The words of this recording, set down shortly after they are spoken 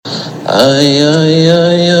Ay, ay,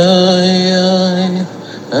 ay, ay,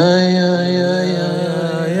 ay, ay, ay, ay,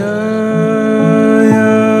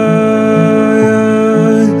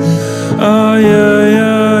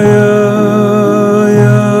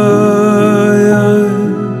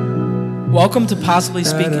 Welcome to Possibly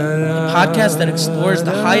Speaking, a podcast that explores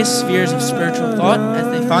the highest spheres of spiritual thought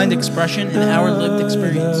as they find expression in our lived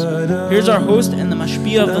experience. Here's our host and the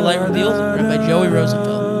mashpia of the light revealed, Rabbi Joey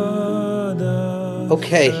Rosenfeld.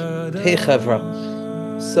 Okay, hey Chevra.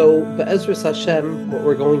 So, Be'ezras Hashem, what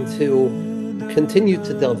we're going to continue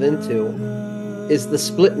to delve into is the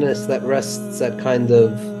splitness that rests at kind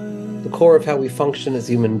of the core of how we function as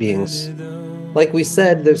human beings. Like we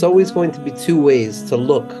said, there's always going to be two ways to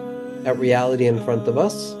look at reality in front of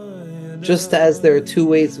us, just as there are two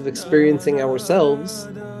ways of experiencing ourselves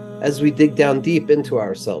as we dig down deep into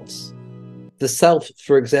ourselves. The self,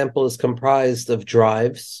 for example, is comprised of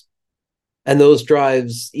drives, and those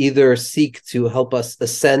drives either seek to help us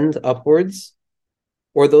ascend upwards,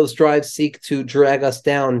 or those drives seek to drag us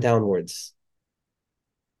downwards.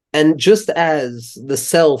 And just as the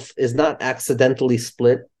self is not accidentally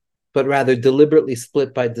split, but rather deliberately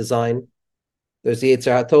split by design, there's the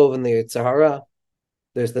Yetzer HaTov and the Yetzer Hara.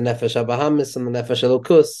 There's the Nefesh HaBahamis and the Nefesh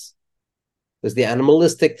Elokus. There's the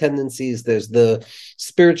animalistic tendencies. There's the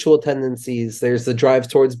spiritual tendencies. There's the drive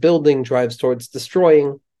towards building, drives towards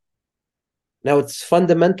destroying. Now, it's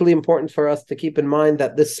fundamentally important for us to keep in mind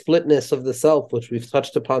that this splitness of the self, which we've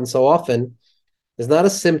touched upon so often, is not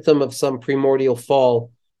a symptom of some primordial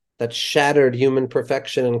fall that shattered human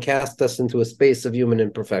perfection and cast us into a space of human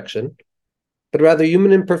imperfection. But rather,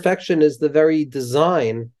 human imperfection is the very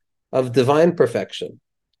design of divine perfection.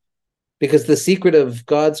 Because the secret of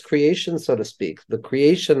God's creation, so to speak, the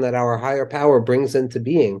creation that our higher power brings into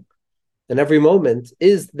being in every moment,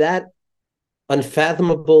 is that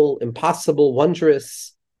unfathomable, impossible,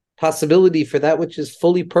 wondrous possibility for that which is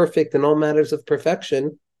fully perfect in all matters of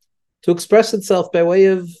perfection to express itself by way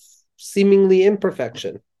of seemingly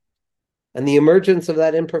imperfection. And the emergence of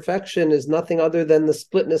that imperfection is nothing other than the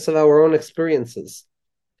splitness of our own experiences.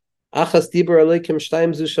 Achas diber aleikim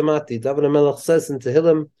shtayim zu shamati. David HaMelech says in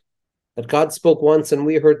Tehillim that God spoke once and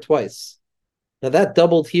we heard twice. Now that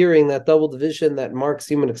doubled hearing, that doubled vision that marks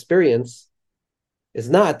human experience is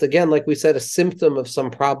not, again, like we said, a symptom of some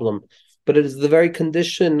problem, but it is the very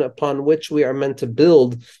condition upon which we are meant to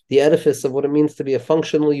build the edifice of what it means to be a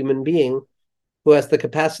functional human being who has the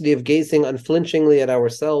capacity of gazing unflinchingly at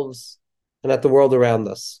ourselves and at the world around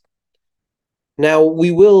us. Now, we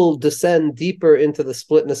will descend deeper into the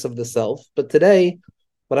splitness of the self, but today,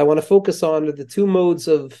 what I want to focus on are the two modes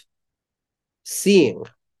of seeing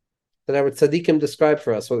that our tzaddikim describe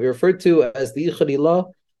for us, what we refer to as the Yichud Ilah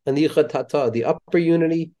and the Yichud Tata, the upper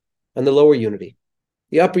unity and the lower unity.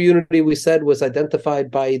 The upper unity, we said, was identified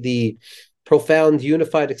by the profound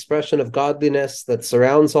unified expression of godliness that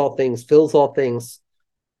surrounds all things, fills all things,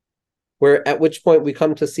 where at which point we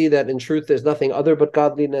come to see that in truth there's nothing other but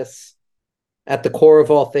godliness at the core of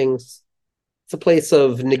all things. It's a place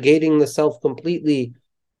of negating the self completely,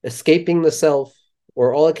 escaping the self,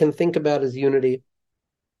 where all it can think about is unity.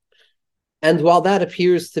 And while that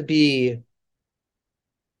appears to be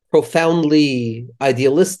profoundly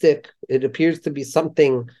idealistic, it appears to be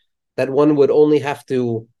something that one would only have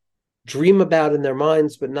to dream about in their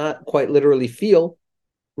minds, but not quite literally feel.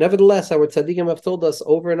 Nevertheless, our tzaddikim have told us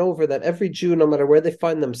over and over that every Jew, no matter where they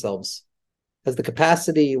find themselves, has the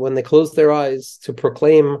capacity, when they close their eyes, to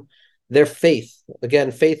proclaim their faith.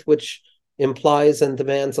 Again, faith which implies and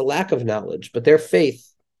demands a lack of knowledge, but their faith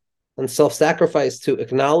and self-sacrifice to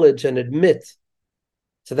acknowledge and admit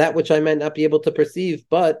to that which I might not be able to perceive,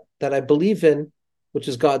 but that I believe in, which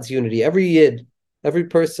is God's unity. Every Yid, every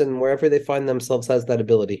person, wherever they find themselves, has that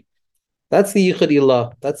ability. That's the Yichud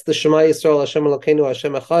Ilah. That's the Shema Yisrael Hashem Elokeinu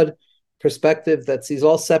Hashem Echad perspective that sees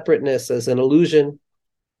all separateness as an illusion,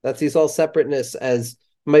 that sees all separateness as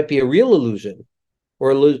might be a real illusion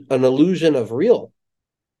or an illusion of real.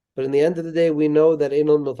 But in the end of the day, we know that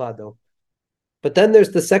Einon Milvado. But then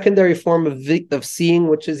there's the secondary form of seeing,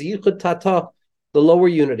 which is Yichud Tata, the lower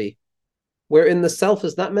unity, wherein the self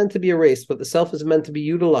is not meant to be erased, but the self is meant to be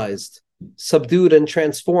utilized, subdued and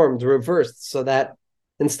transformed, reversed, so that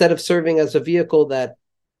instead of serving as a vehicle that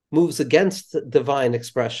moves against divine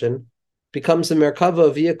expression, becomes a Merkava,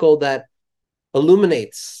 a vehicle that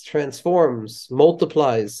illuminates, transforms,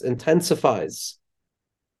 multiplies, intensifies,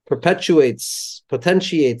 perpetuates,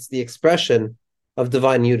 potentiates the expression of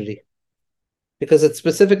divine unity. Because it's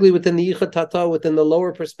specifically within the Yichud Tata, within the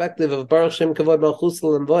lower perspective of Baruch Shem Kavod Malchus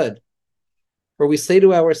L'Mvod, where we say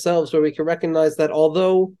to ourselves, where we can recognize that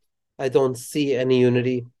although I don't see any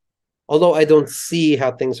unity, although I don't see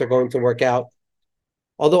how things are going to work out,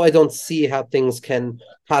 although I don't see how things can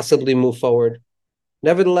possibly move forward.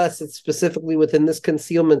 Nevertheless, it's specifically within this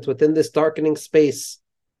concealment, within this darkening space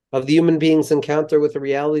of the human being's encounter with a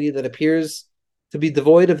reality that appears to be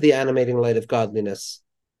devoid of the animating light of godliness.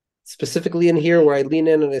 Specifically in here where I lean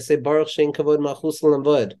in and I say, Baruch Shein Kavod Malchus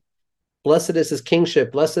L'Lamvod. Blessed is his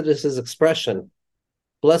kingship, blessed is his expression,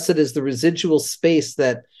 blessed is the residual space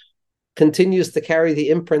that continues to carry the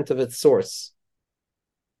imprint of its source.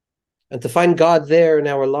 And to find God there in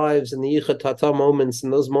our lives, in the Yichud Tata moments,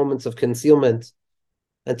 in those moments of concealment,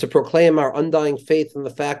 and to proclaim our undying faith in the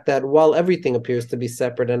fact that while everything appears to be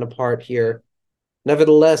separate and apart here,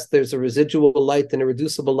 nevertheless, there's a residual light, an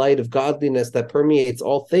irreducible light of godliness that permeates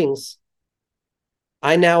all things.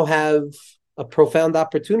 I now have a profound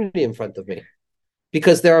opportunity in front of me,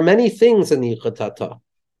 because there are many things in the Yichud Tata.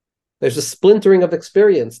 There's a splintering of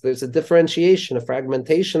experience. There's a differentiation, a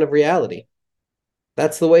fragmentation of reality.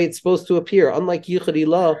 That's the way it's supposed to appear. Unlike Yichud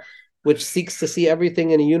Ilah, which seeks to see everything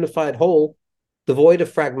in a unified whole, devoid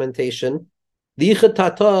of fragmentation, the Yichud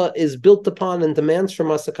Tata is built upon and demands from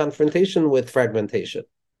us a confrontation with fragmentation.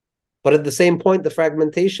 But at the same point, the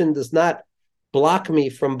fragmentation does not block me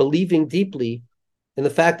from believing deeply in the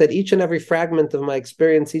fact that each and every fragment of my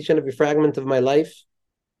experience, each and every fragment of my life,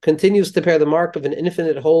 continues to bear the mark of an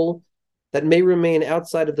infinite whole that may remain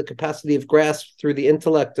outside of the capacity of grasp through the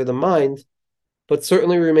intellect or the mind, but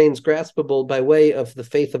certainly remains graspable by way of the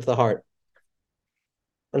faith of the heart.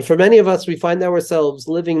 And for many of us, we find ourselves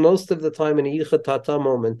living most of the time in a Yichud Tata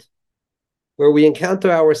moment, where we encounter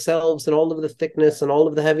ourselves in all of the thickness and all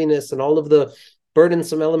of the heaviness and all of the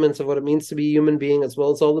burdensome elements of what it means to be a human being, as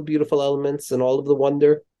well as all the beautiful elements and all of the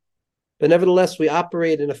wonder. But nevertheless, we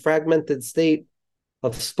operate in a fragmented state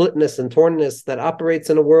of splitness and tornness that operates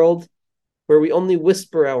in a world where we only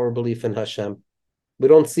whisper our belief in Hashem. We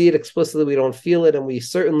don't see it explicitly, we don't feel it, and we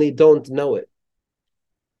certainly don't know it.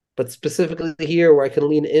 But specifically here, where I can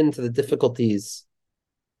lean into the difficulties,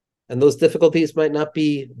 and those difficulties might not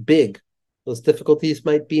be big. Those difficulties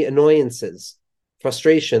might be annoyances,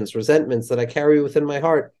 frustrations, resentments that I carry within my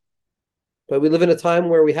heart. But we live in a time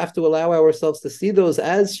where we have to allow ourselves to see those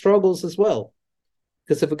as struggles as well.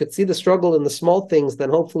 Because if we could see the struggle in the small things, then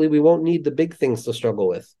hopefully we won't need the big things to struggle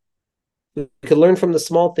with. We can learn from the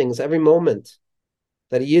small things every moment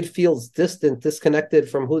that a Yid feels distant, disconnected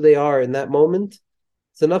from who they are in that moment.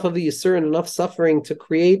 It's enough of a Yisur and enough suffering to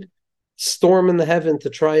create storm in the heaven to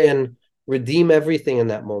try and redeem everything in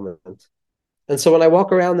that moment. And so when I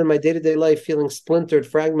walk around in my day-to-day life feeling splintered,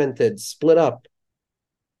 fragmented, split up,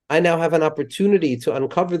 I now have an opportunity to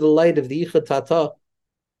uncover the light of the Yichud Tata,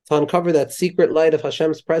 to uncover that secret light of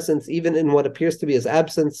Hashem's presence, even in what appears to be his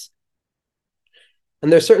absence.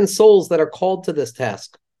 And there are certain souls that are called to this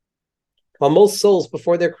task. While most souls,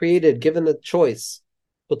 before they're created, given the choice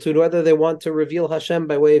between whether they want to reveal Hashem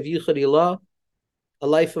by way of Yichud Ilah, a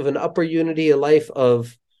life of an upper unity, a life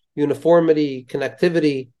of uniformity,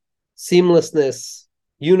 connectivity, seamlessness,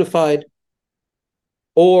 unified,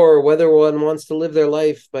 or whether one wants to live their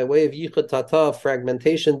life by way of Yichud Tata,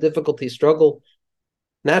 fragmentation, difficulty, struggle.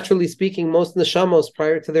 Naturally speaking, most neshamos,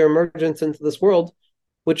 prior to their emergence into this world,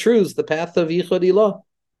 would choose the path of Yichud Ilah.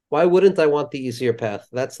 Why wouldn't I want the easier path?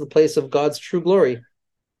 That's the place of God's true glory.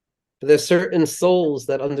 But there's certain souls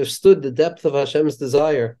that understood the depth of Hashem's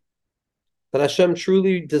desire, that Hashem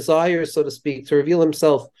truly desires, so to speak, to reveal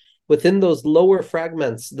himself within those lower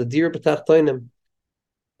fragments, the dir b'tachtonim.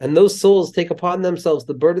 And those souls take upon themselves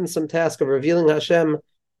the burdensome task of revealing Hashem,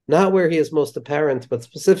 not where he is most apparent, but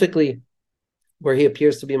specifically where he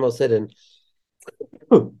appears to be most hidden.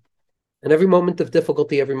 And every moment of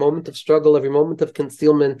difficulty, every moment of struggle, every moment of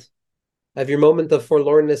concealment, every moment of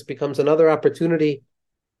forlornness becomes another opportunity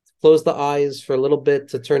to close the eyes for a little bit,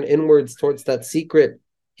 to turn inwards towards that secret,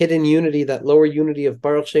 hidden unity, that lower unity of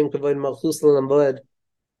Baruch Shein Kavod Malchus L'Lamvod,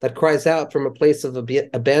 that cries out from a place of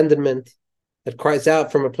abandonment, that cries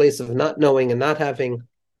out from a place of not knowing and not having.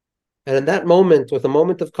 And in that moment, with a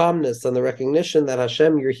moment of calmness and the recognition that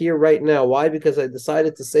Hashem, you're here right now. Why? Because I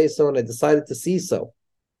decided to say so and I decided to see so.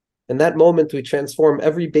 In that moment, we transform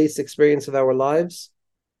every base experience of our lives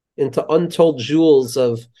into untold jewels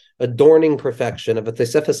of adorning perfection, of a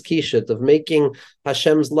tesefes kishut, of making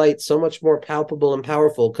Hashem's light so much more palpable and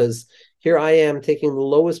powerful, because here I am taking the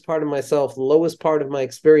lowest part of myself, the lowest part of my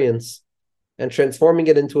experience, and transforming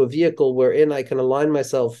it into a vehicle wherein I can align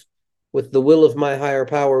myself with the will of my higher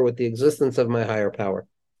power, with the existence of my higher power.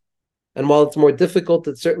 And while it's more difficult,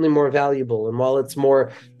 it's certainly more valuable. And while it's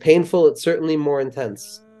more painful, it's certainly more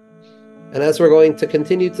intense. And as we're going to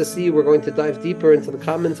continue to see, we're going to dive deeper into the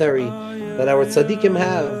commentary that our tzaddikim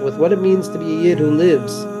have with what it means to be a Yid who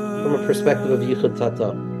lives from a perspective of Yichud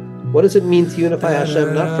Tata. What does it mean to unify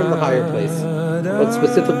Hashem, not from the higher place, but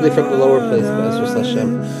specifically from the lower place, Be'ezras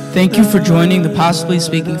Hashem? Thank you for joining the Possibly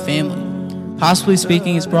Speaking family. Possibly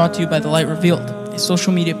Speaking is brought to you by The Light Revealed, a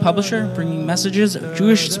social media publisher bringing messages of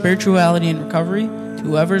Jewish spirituality and recovery to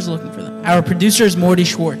whoever is looking for them. Our producer is Morty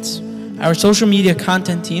Schwartz. Our social media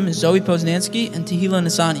content team is Zoe Poznansky and Tehila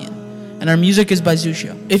Nisanian. And our music is by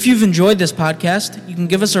Zushio. If you've enjoyed this podcast, you can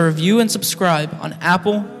give us a review and subscribe on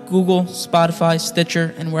Apple, Google, Spotify,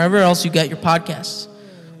 Stitcher, and wherever else you get your podcasts.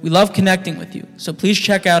 We love connecting with you, so please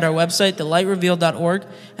check out our website, thelightrevealed.org,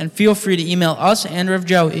 and feel free to email us and Rev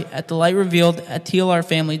Joey at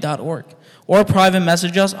thelightrevealed@tlrfamily.org, or private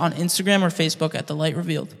message us on Instagram or Facebook at The Light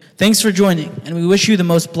Revealed. Thanks for joining, and we wish you the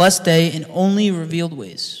most blessed day in only revealed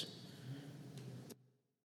ways.